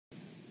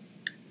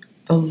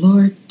The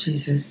Lord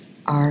Jesus,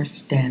 our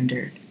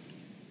standard.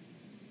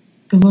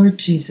 The Lord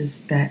Jesus,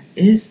 that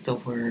is the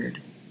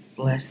Word,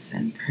 bless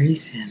and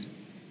praise Him,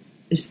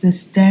 is the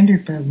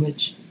standard by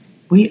which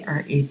we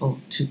are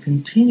able to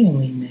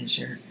continually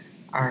measure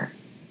our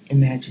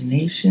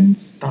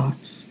imaginations,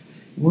 thoughts,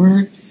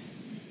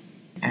 words,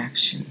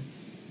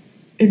 actions.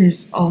 It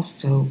is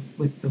also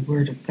with the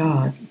Word of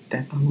God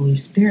that the Holy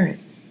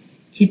Spirit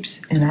keeps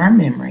in our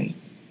memory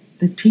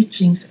the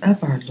teachings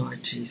of our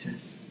Lord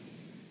Jesus.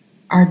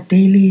 Our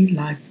daily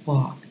life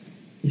walk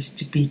is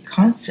to be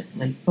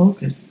constantly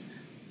focused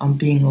on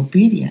being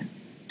obedient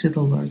to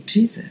the Lord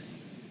Jesus.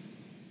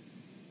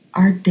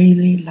 Our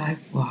daily life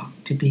walk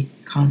to be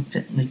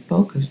constantly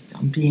focused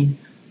on being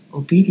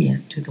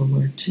obedient to the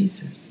Lord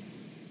Jesus.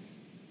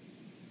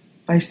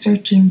 By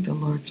searching the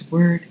Lord's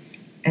Word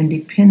and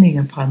depending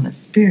upon the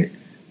Spirit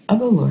of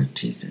the Lord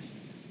Jesus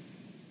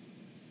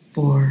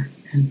for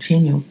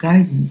continual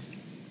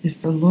guidance is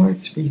the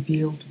Lord's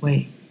revealed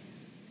way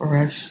for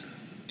us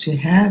to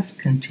have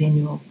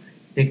continual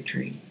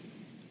victory.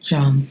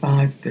 John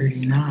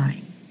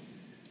 5:39.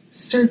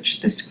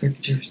 Search the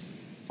Scriptures,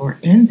 for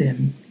in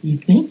them ye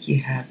think ye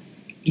have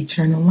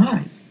eternal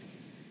life,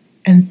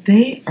 and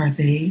they are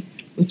they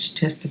which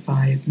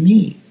testify of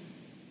me.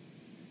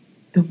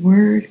 The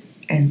Word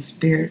and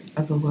Spirit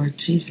of the Lord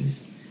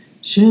Jesus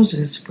shows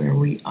us where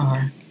we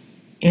are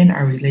in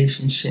our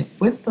relationship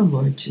with the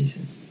Lord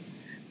Jesus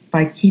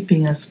by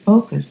keeping us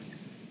focused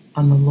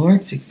on the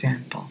Lord's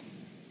example.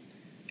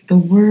 The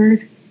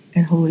Word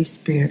and Holy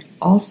Spirit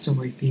also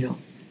reveal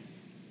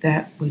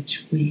that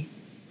which we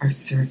are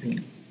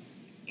serving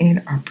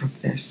in our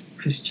professed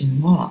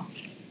Christian walk.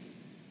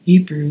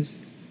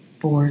 Hebrews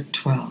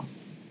 4:12.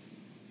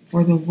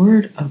 For the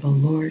word of the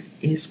Lord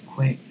is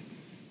quick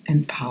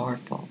and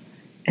powerful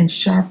and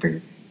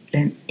sharper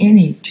than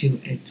any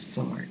two-edged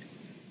sword,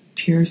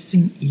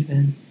 piercing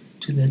even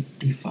to the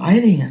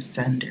dividing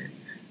asunder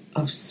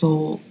of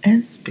soul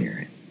and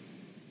spirit,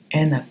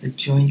 and of the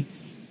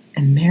joints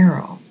and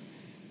marrow,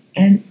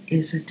 and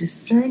is a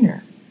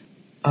discerner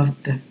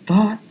of the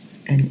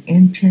thoughts and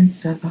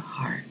intents of the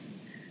heart.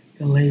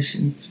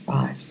 Galatians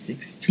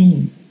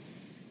 5:16.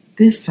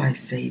 This I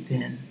say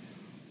then,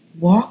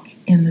 walk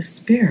in the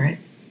Spirit,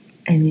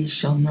 and ye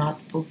shall not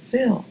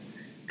fulfill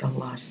the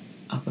lust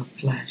of the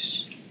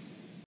flesh.